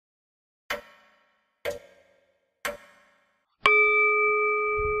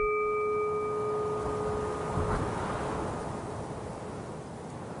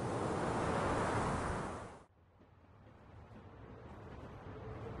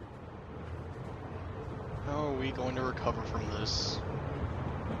How are we going to recover from this?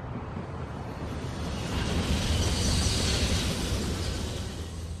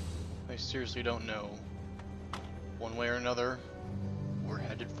 I seriously don't know. One way or another, we're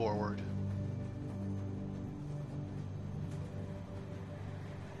headed forward.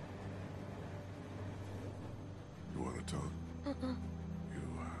 You want to talk? You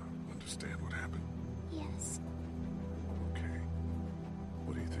understand what happened? Yes. Okay.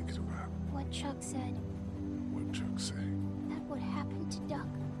 What are you thinking about? What Chuck said. What Chuck say? That what happened to Duck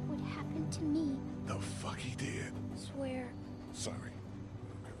would happen to me. The fuck he did? Swear. Sorry.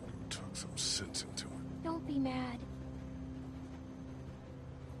 I'm gonna go talk some sense into him. Don't be mad.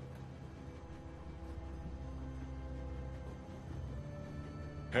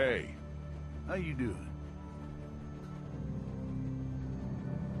 Hey. How you doing?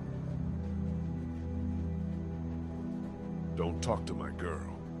 Don't talk to my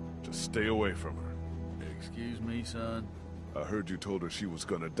girl. Just stay away from her. Excuse me, son? I heard you told her she was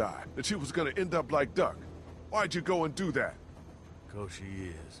gonna die, that she was gonna end up like Duck. Why'd you go and do that? 'Cause she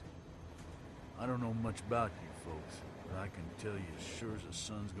is. I don't know much about you folks, but I can tell you as sure as the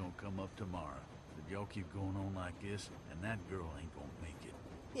sun's gonna come up tomorrow that y'all keep going on like this, and that girl ain't gonna make it.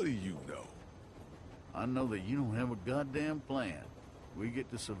 What do you know? I know that you don't have a goddamn plan. We get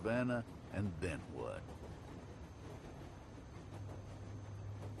to Savannah, and then what?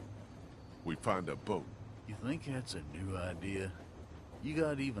 We find a boat. You think that's a new idea? You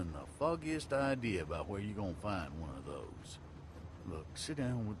got even the foggiest idea about where you're gonna find one of those. Look, sit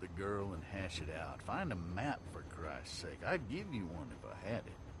down with the girl and hash it out. Find a map, for Christ's sake. I'd give you one if I had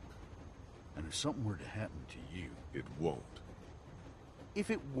it. And if something were to happen to you, It won't. if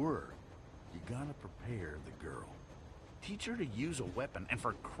it were, you gotta prepare the girl. Teach her to use a weapon, and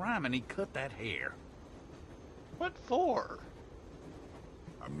for criminy, cut that hair. What for?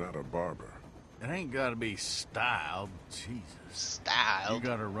 I'm not a barber. It ain't gotta be styled, Jesus. Style. You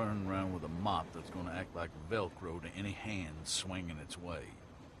got her running around with a mop that's gonna act like Velcro to any hand swinging its way.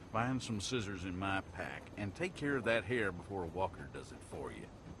 Find some scissors in my pack, and take care of that hair before a walker does it for you.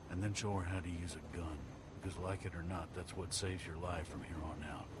 And then show her how to use a gun, because like it or not, that's what saves your life from here on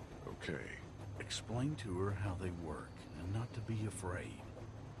out. Okay. Explain to her how they work, and not to be afraid.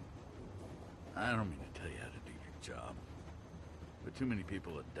 I don't mean to tell you how to do your job, but too many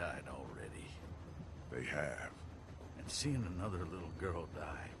people have died already. They have. And seeing another little girl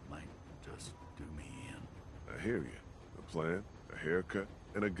die might just do me in. I hear you. A plan, a haircut,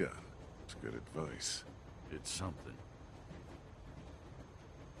 and a gun. It's good advice. It's something.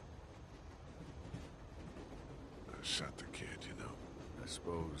 I shot the kid, you know. I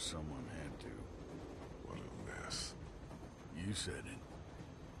suppose someone had to. What a mess. You said it.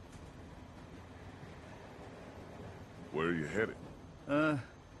 Where are you headed?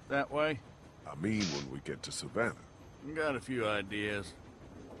 That way? I mean when we get to Savannah. Got a few ideas.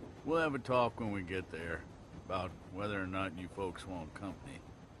 We'll have a talk when we get there about whether or not you folks want company.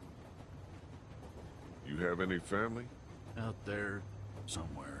 You have any family? Out there,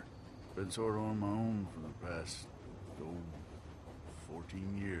 somewhere. Been sort of on my own for the past,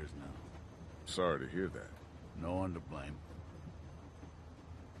 14 years now. Sorry to hear that. No one to blame.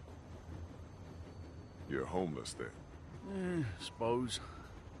 You're homeless then. Suppose.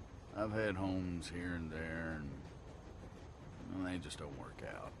 I've had homes here and there, and well, they just don't work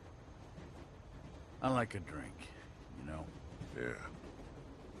out. I like a drink, you know. Yeah.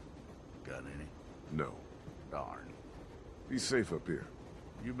 Got any? No. Darn. Be safe up here.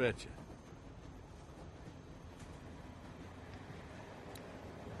 You betcha.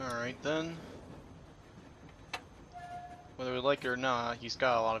 Alright then. Whether we like it or not, he's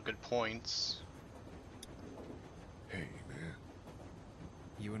got a lot of good points. Hey, man.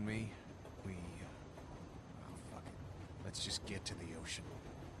 You and me, oh, fuck it. Let's just get to the ocean.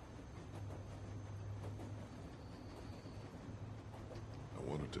 I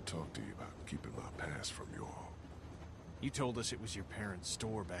wanted to talk to you about keeping my past from you all. You told us it was your parents'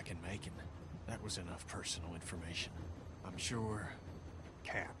 store back in Macon. That was enough personal information. I'm sure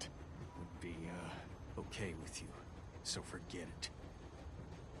Kat would be, okay with you. So forget it.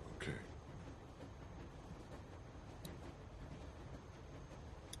 Okay.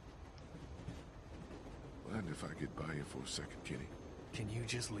 Mind if I get by you for a second, Kenny? Can you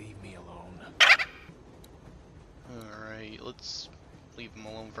just leave me alone? Alright, let's leave him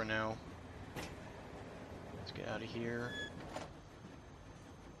alone for now. Let's get out of here.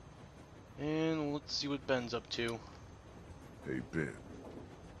 And let's see what Ben's up to. Hey, Ben.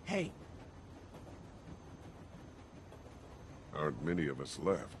 Hey, Aren't many of us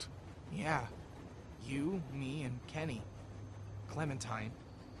left. Yeah. You, me, and Kenny. Clementine.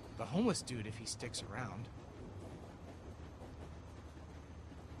 the homeless dude if he sticks around.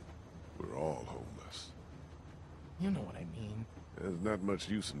 We're all homeless. You know what I mean. There's not much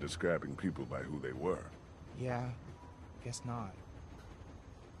use in describing people by who they were. Yeah, guess not.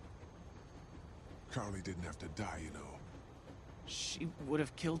 Carly didn't have to die, you know. She would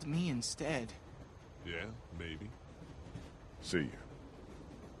have killed me instead. Yeah, maybe. See you.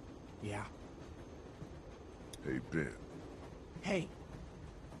 Yeah. Hey, Ben. Hey,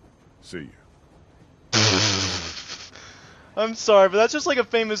 See you. I'm sorry, but that's just like a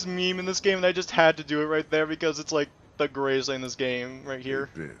famous meme in this game, and I just had to do it right there because it's like the greatest thing in this game right here.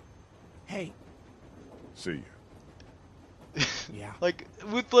 Hey, Ben. hey, See you. yeah. Like,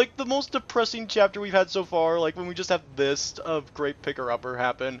 with like the most depressing chapter we've had so far, like when we just have this of great picker-upper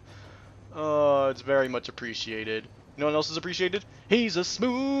happen, it's very much appreciated. You know what else is appreciated? He's a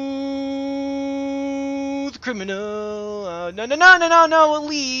smooth criminal. No,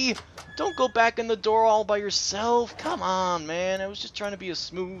 Lee! Don't go back in the door all by yourself. Come on, man. I was just trying to be a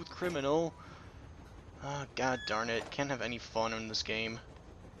smooth criminal. Ah, god darn it. Can't have any fun in this game.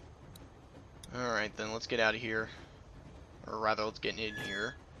 Alright then, let's get out of here. Or rather, let's get in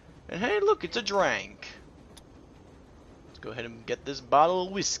here. And hey, look, it's a drink. Let's go ahead and get this bottle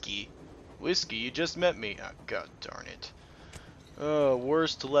of whiskey. Whiskey, you just met me. Ah, god darn it.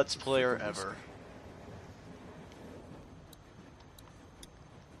 Worst Let's Player ever.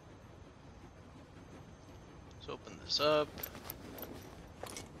 Let's open this up.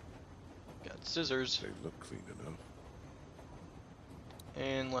 Got scissors. They look clean enough.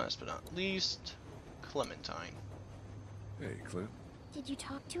 And last but not least, Clementine. Hey, Clint. Did you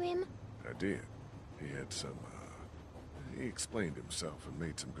talk to him? I did. He had some, he explained himself and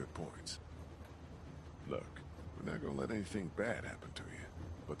made some good points. Look, we're not gonna let anything bad happen to you,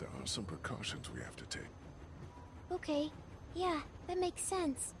 but there are some precautions we have to take. Okay. Yeah, that makes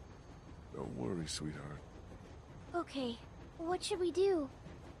sense. Don't worry, sweetheart. Okay. What should we do?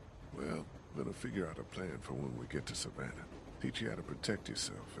 Well, we're gonna figure out a plan for when we get to Savannah. Teach you how to protect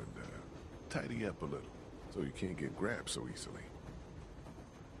yourself and, tidy up a little, so you can't get grabbed so easily.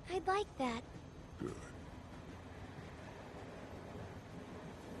 I'd like that. Good.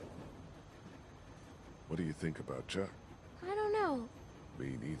 What do you think about Chuck? I don't know.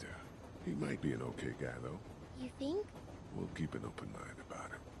 Me neither. He might be an okay guy, though. You think? We'll keep an open mind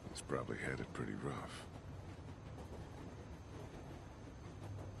about him. He's probably had it pretty rough.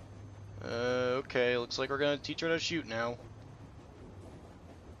 Okay, looks like we're gonna teach her how to shoot now.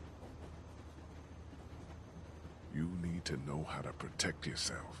 You need to know how to protect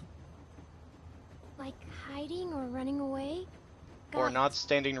yourself. Like hiding or running away? Or Got it. not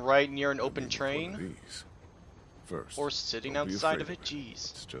standing right near an open With one of train. these. First, Or sitting don't be outside afraid of it,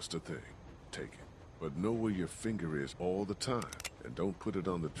 jeez. It's just a thing. Take it. But know where your finger is all the time. And don't put it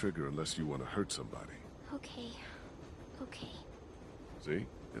on the trigger unless you want to hurt somebody. Okay. Okay. See?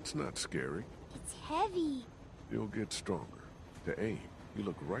 It's not scary. It's heavy. You'll get stronger. To aim, you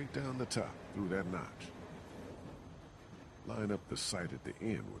look right down the top, through that notch. Line up the sight at the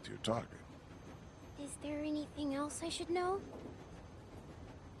end with your target. Is there anything else I should know?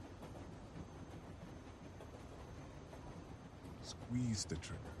 Squeeze the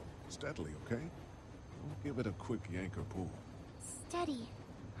trigger. Steadily, okay? Don't give it a quick yank or pull. Steady.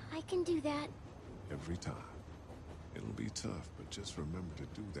 I can do that. Every time. It'll be tough, but just remember to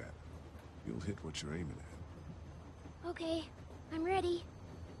do that. You'll hit what you're aiming at. Okay. I'm ready.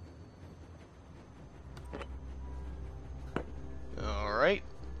 Alright,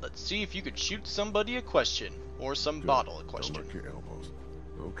 let's see if you could shoot somebody a question. Or some Good. bottle a question. Don't look your elbows.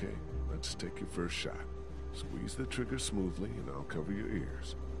 Okay, let's take your first shot. Squeeze the trigger smoothly, and I'll cover your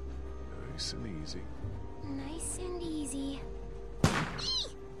ears. Nice and easy. Nice and easy.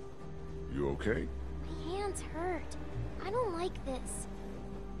 You okay? My hands hurt. I don't like this.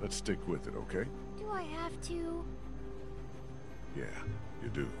 Let's stick with it, okay? Do I have to? Yeah, you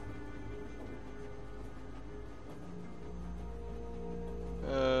do.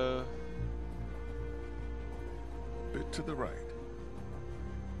 Bit to the right.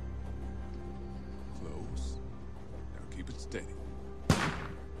 Close. Now keep it steady.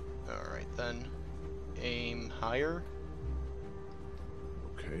 Alright then. Aim higher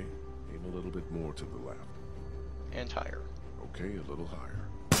Okay, aim a little bit more to the left. and higher. Okay, a little higher.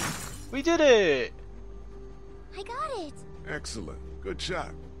 We did it! I got it. Excellent. Good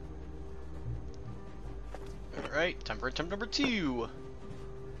shot. Alright, time for attempt number 2.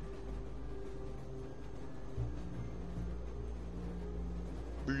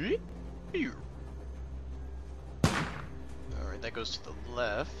 Alright, that goes to the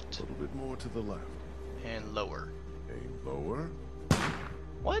left A little bit more to the left. and lower. Aim lower.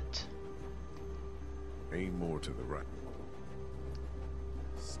 What? Aim more to the right.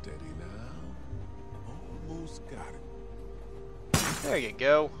 Steady now. Almost got it. There you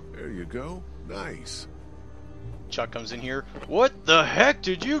go. There you go. Nice. Chuck comes in here. What the heck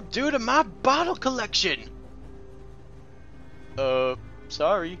did you do to my bottle collection?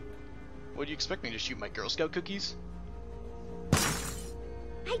 Sorry. What do you expect me to shoot my Girl Scout cookies?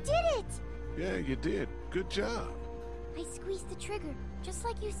 I did it! Yeah, you did. Good job. I squeezed the trigger, just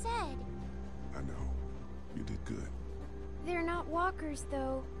like you said. I know. You did good. They're not walkers,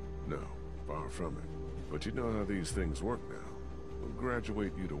 though. No, far from it. But you know how these things work now. We'll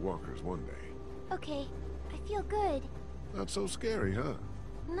graduate you to walkers one day. Okay, I feel good. Not so scary, huh?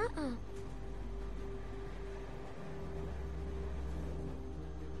 Nuh-uh.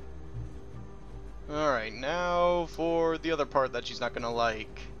 Alright, now for the other part that she's not gonna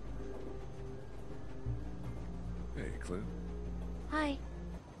like. Hey, Clint. Hi.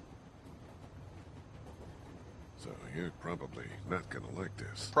 So you're probably not gonna like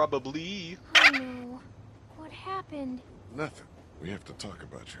this. Probably. Oh no. What happened? Nothing. We have to talk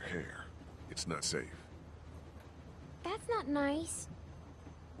about your hair. It's not safe. That's not nice.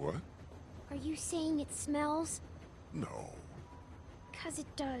 What? Are you saying it smells? No. 'Cause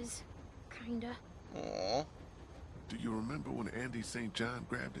it does. Kinda. Aww. Do you remember when Andy St. John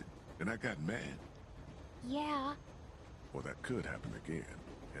grabbed it and I got mad? Yeah. Well, that could happen again.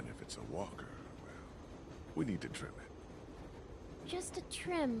 And if it's a walker, well, we need to trim it. Just a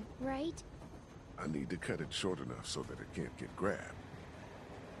trim, right? I need to cut it short enough so that it can't get grabbed.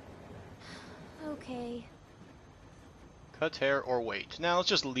 Okay. Cut hair or wait. Now let's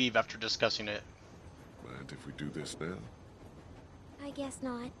just leave after discussing it. Mind if we do this now? I guess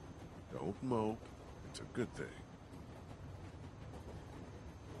not. Don't mope. It's a good thing.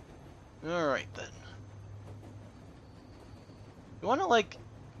 Alright then. You wanna like...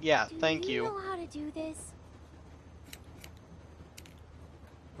 Yeah, thank Do you. you know how to do this?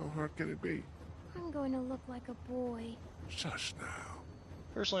 How hard can it be? I'm going to look like a boy. Shush now.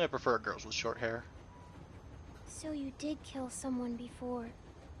 Personally, I prefer girls with short hair. So you did kill someone before.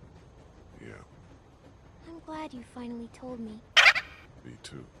 Yeah, I'm glad you finally told me. me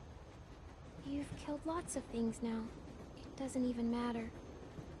too. You've killed lots of things now. It doesn't even matter.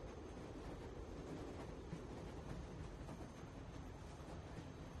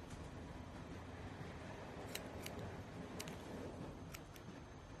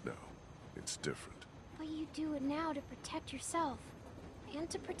 No, it's different. But you do it now to protect yourself. And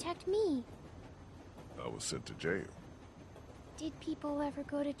to protect me. I was sent to jail Did people ever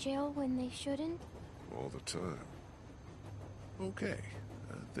go to jail when they shouldn't? all the time. Okay,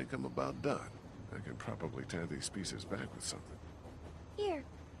 I think I'm about done. I can probably tie these pieces back with something. Here,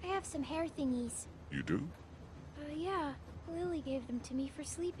 I have some hair thingies. You do? Yeah. Lily gave them to me for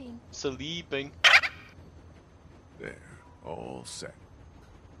sleeping. Sleeping. There, all set.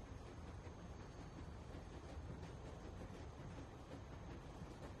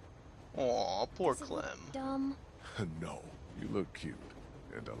 Aw, poor Does it look Clem. dumb? No, you look cute,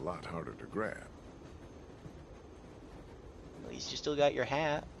 and a lot harder to grab. At least you still got your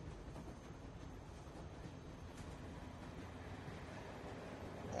hat.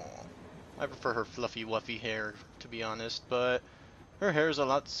 Aw. I prefer her fluffy wuffy hair, to be honest, but her hair's a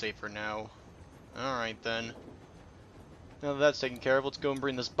lot safer now. Alright then. Now that that's taken care of, let's go and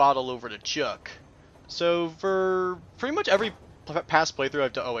bring this bottle over to Chuck. So, for pretty much every past playthrough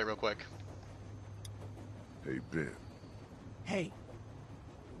I've done... Oh, wait, real quick. Hey, Ben. Hey.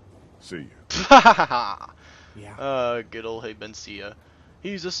 See ya. Yeah. Good old Hey Ben, see ya.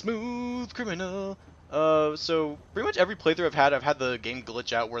 He's a smooth criminal. So pretty much every playthrough I've had the game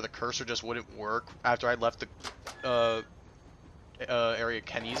glitch out where the cursor just wouldn't work after I left the area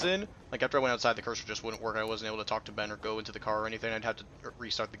Kenny's in. Like after I went outside, the cursor just wouldn't work. I wasn't able to talk to Ben or go into the car or anything. I'd have to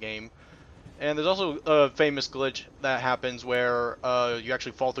restart the game. And there's also a famous glitch that happens where you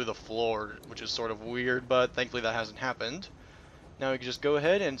actually fall through the floor, which is sort of weird, but thankfully that hasn't happened. Now we can just go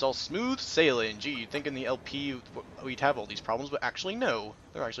ahead and it's all smooth sailing. Gee, you'd think in the LP we'd have all these problems, but actually no.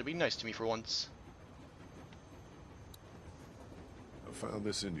 They're actually being nice to me for once. I found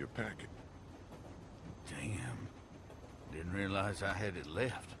this in your packet. Damn. Didn't realize I had it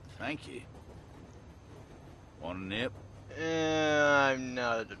left. Thank you. Want a nip? I'm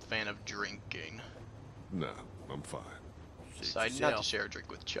not a fan of drinking. No, I'm fine. Decided not to share a drink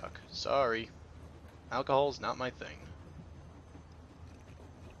with Chuck. Sorry. Alcohol's not my thing.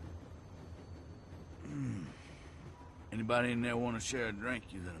 Anybody in there want to share a drink,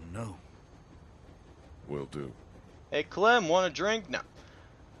 you let them know. Will do. Hey Clem, want a drink? No.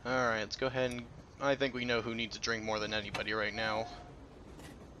 Alright, let's go ahead and... I think we know who needs a drink more than anybody right now.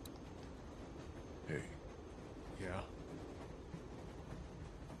 Hey, Yeah?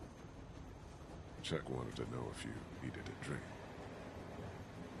 Chuck wanted to know if you needed a drink.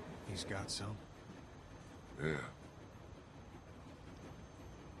 He's got some? Yeah.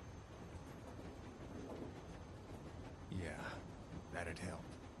 Yeah, that'd help.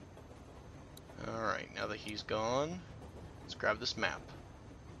 Alright, now that he's gone, let's grab this map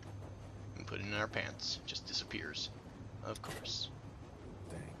and put it in our pants. It just disappears. Of course.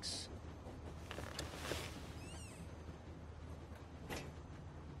 Thanks.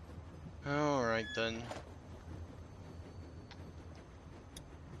 Alright then.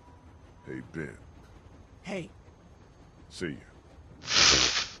 Hey, Ben. Hey, See you.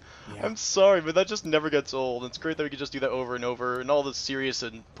 yeah. I'm sorry, but that just never gets old. It's great that we can just do that over and over, and all the serious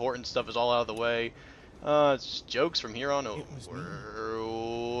and important stuff is all out of the way. It's just jokes from here on It was me.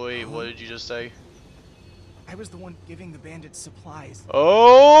 over. Wait, what did you just say? I was the one giving the bandits supplies.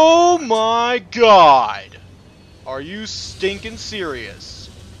 Oh my god! Are you stinking serious?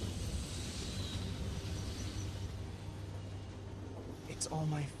 It's all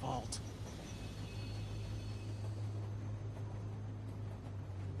my fault.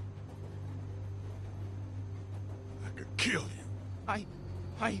 I could kill you. I...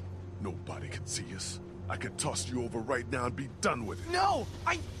 Nobody can see us. I could toss you over right now and be done with it. No!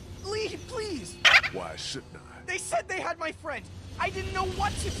 Leave, please! Why shouldn't I? They said they had my friend! I didn't know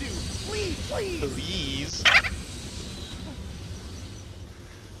what to do! Please, please! Please.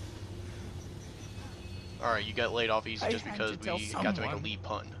 Alright, you got laid off easy I just had because to tell we got to make a someone. lead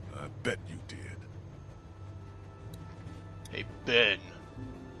pun. I bet you did. Hey, Ben.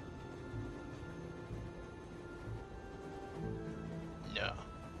 No,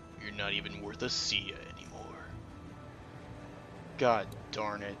 you're not even worth a see ya anymore. God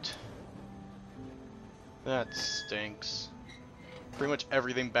darn it. That stinks. Pretty much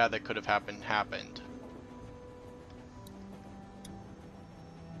everything bad that could have happened happened.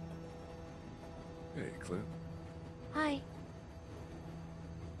 Hey, Clint. Hi.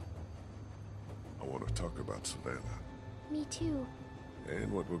 I want to talk about Savannah. Me too.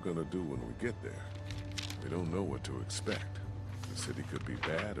 And what we're gonna do when we get there. We don't know what to expect. The city could be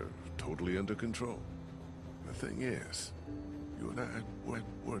bad or totally under control. The thing is, you and I,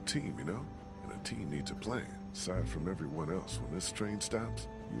 we're a team, you know? And a team needs a plan. Aside from everyone else, when this train stops,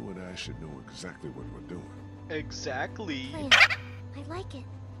 you and I should know exactly what we're doing. Exactly. Plan. I like it.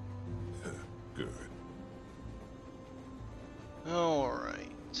 Good.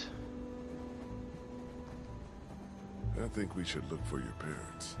 Alright. I think we should look for your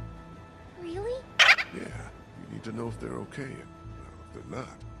parents. Really? Yeah, you need to know if they're okay and, well, if they're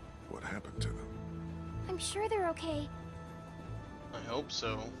not, what happened to them. I'm sure they're okay. I hope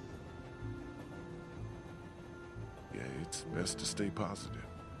so. Yeah, it's best to stay positive.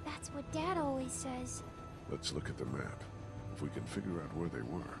 That's what Dad always says. Let's look at the map. If we can figure out where they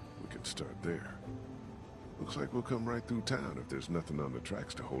were, we can start there. Looks like we'll come right through town if there's nothing on the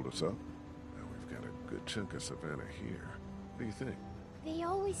tracks to hold us up. Now we've got a good chunk of Savannah here. What do you think? They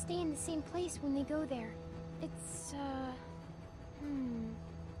always stay in the same place when they go there. It's,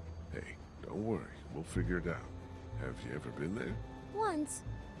 Hey, don't worry. We'll figure it out. Have you ever been there? Once.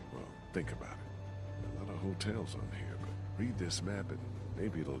 Well, think about it. A lot of hotels on here, but read this map and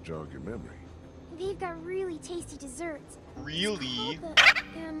maybe it'll jog your memory. They've got really tasty desserts. Really? Called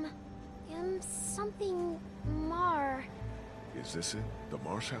the, something Mar. Is this it? The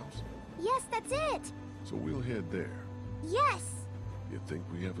Marsh House? Yes, that's it! So we'll head there. Yes! You think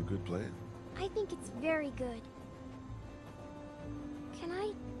we have a good plan? I think it's very good. Can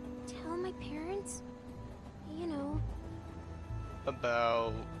I tell my parents? You know.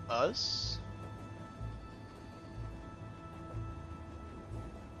 About us?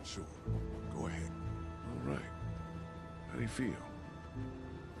 Sure. Go ahead. All right. How do you feel?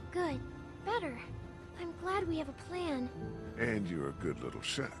 Good. Better. I'm glad we have a plan. And you're a good little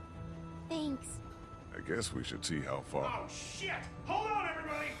shot. Thanks. I guess we should see how far. Oh, shit! Hold on,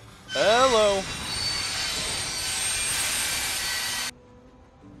 everybody! Hello.